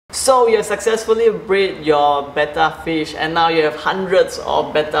So you have successfully bred your betta fish and now you have hundreds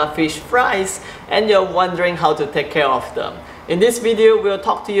of betta fish fries and you're wondering how to take care of them. In this video, we'll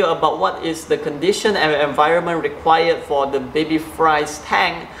talk to you about what is the condition and environment required for the baby fries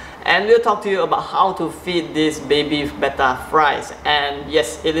tank, and we'll talk to you about how to feed these baby betta fries. And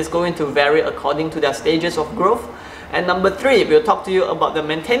yes, it is going to vary according to their stages of growth. And number 3, we'll talk to you about the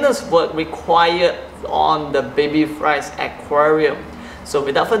maintenance work required on the baby fries aquarium. So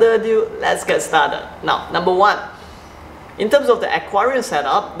without further ado, let's get started. Now, number 1, in terms of the aquarium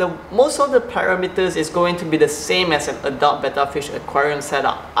setup, most of the parameters is going to be the same as an adult betta fish aquarium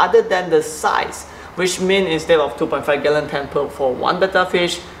setup, other than the size, which means instead of 2.5 gallon tank for one betta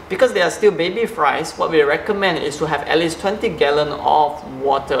fish, because they are still baby fries, what we recommend is to have at least 20 gallon of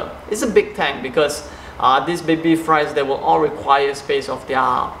water. It's a big tank because these baby fries, they will all require space of their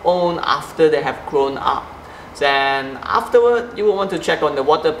own after they have grown up. Then afterward, you will want to check on the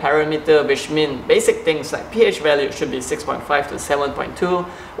water parameter, which means basic things like pH value should be 6.5 to 7.2.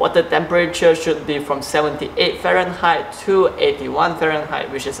 Water temperature should be from 78 Fahrenheit to 81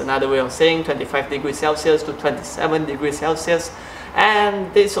 Fahrenheit, which is another way of saying 25 degrees Celsius to 27 degrees Celsius.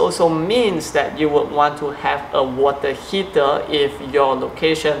 And this also means that you would want to have a water heater if your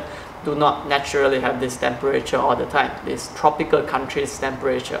location do not naturally have this temperature all the time, this tropical country's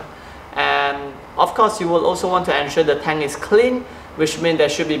temperature. And of course, you will also want to ensure the tank is clean, which means there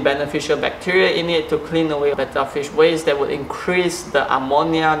should be beneficial bacteria in it to clean away betta fish waste that will increase the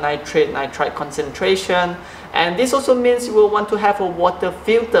ammonia, nitrite concentration. And this also means you will want to have a water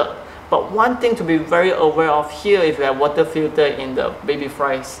filter. But one thing to be very aware of here, if you have water filter in the baby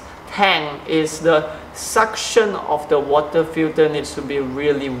fries tank, is the suction of the water filter needs to be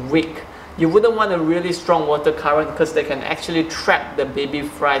really weak. You wouldn't want a really strong water current because they can actually trap the baby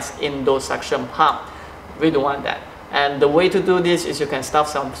fries in those suction pump. We don't want that. And the way to do this is you can stuff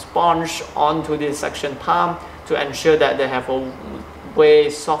some sponge onto this suction pump to ensure that they have a way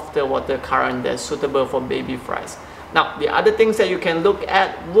softer water current that's suitable for baby fries. Now, the other things that you can look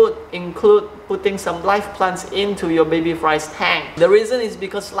at would include putting some live plants into your baby fries tank. The reason is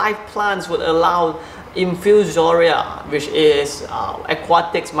because live plants would allow infusoria, which is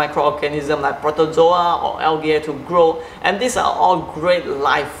aquatics microorganism like protozoa or algae to grow, and these are all great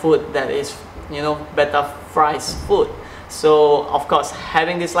live food that is, betta fries food. So of course,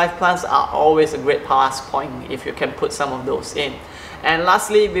 having these live plants are always a great plus point if you can put some of those in. And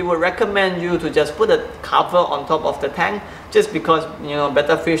lastly, we would recommend you to just put a cover on top of the tank, just because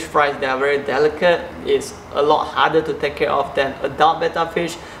betta fish fries, they are very delicate. It's a lot harder to take care of than adult betta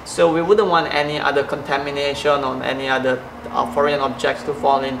fish, so we wouldn't want any other contamination or any other foreign objects to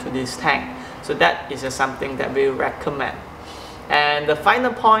fall into this tank. So that is just something that we recommend. And the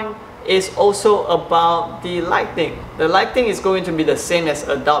final point is also about the lighting. The lighting is going to be the same as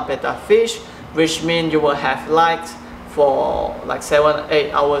adult betta fish, which means you will have lights for like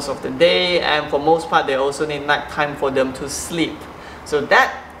 7-8 hours of the day, and for most part they also need night time for them to sleep. So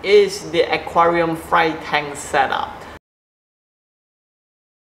that is the aquarium fry tank setup.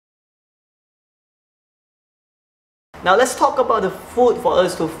 Now let's talk about the food for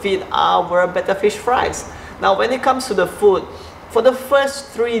us to feed our betta fish fries. Now when it comes to the food, for the first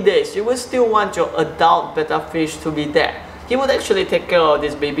 3 days you will still want your adult betta fish to be there. He would actually take care of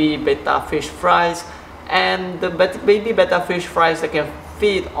these baby betta fish fries, and the baby betta fish fries that can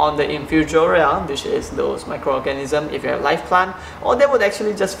feed on the infusoria, which is those microorganisms if you have live plant, or they would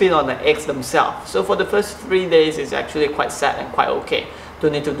actually just feed on the eggs themselves. So for the first 3 days, it's actually quite sad and quite okay.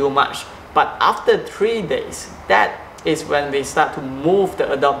 Don't need to do much. But after 3 days, that is when we start to move the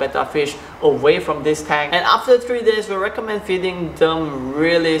adult betta fish away from this tank. And after 3 days, we recommend feeding them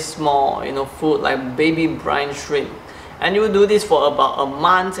really small, food like baby brine shrimp. And you will do this for about a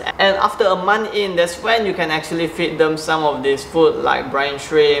month, and after a month in, that's when you can actually feed them some of this food like brine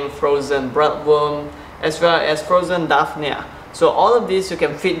shrimp, frozen bloodworm, as well as frozen daphnia. So all of these you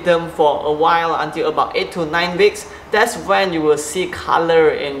can feed them for a while until about 8 to 9 weeks. That's when you will see color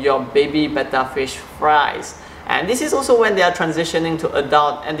in your baby betta fish fries. And this is also when they are transitioning to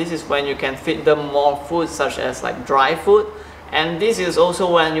adult, and this is when you can feed them more food such as like dry food. And this is also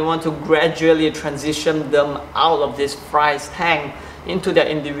when you want to gradually transition them out of this fries tank into their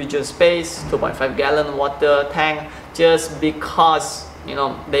individual space, 2.5 gallon water tank, just because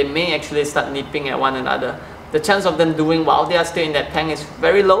they may actually start nipping at one another. The chance of them doing while they are still in that tank is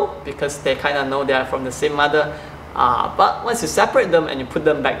very low because they kind of know they are from the same mother. But once you separate them and you put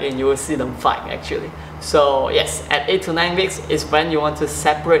them back in, you will see them fight actually. So yes, at 8 to 9 weeks is when you want to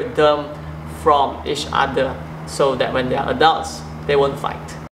separate them from each other, so that when they are adults, they won't fight.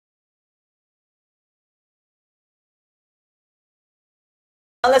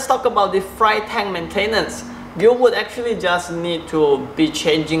 Now let's talk about the fry tank maintenance. You would actually just need to be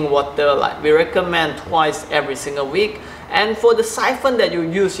changing water, like we recommend twice every single week. And for the siphon that you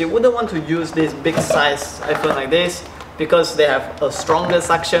use, you wouldn't want to use this big size siphon like this, because they have a stronger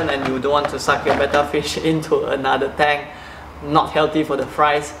suction and you don't want to suck your betta fish into another tank. Not healthy for the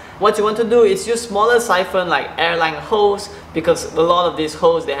fries. What you want to do is use smaller siphon like airline hose, because a lot of these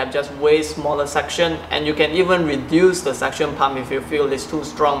hoses, they have just way smaller suction, and you can even reduce the suction pump if you feel it's too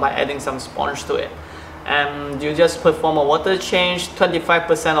strong by adding some sponge to it. And you just perform a water change,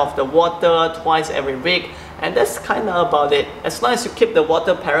 25% of the water twice every week, and that's kind of about it. As long as you keep the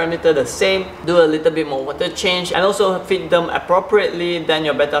water parameter the same, do a little bit more water change, and also feed them appropriately, then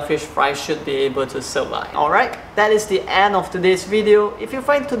your betta fish fry should be able to survive. Alright, that is the end of today's video. If you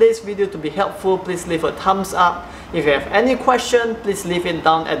find today's video to be helpful, please leave a thumbs up. If you have any question, please leave it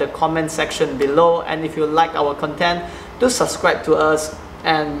down at the comment section below, and if you like our content, do subscribe to us,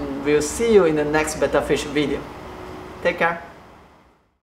 and we'll see you in the next betta fish video. Take care.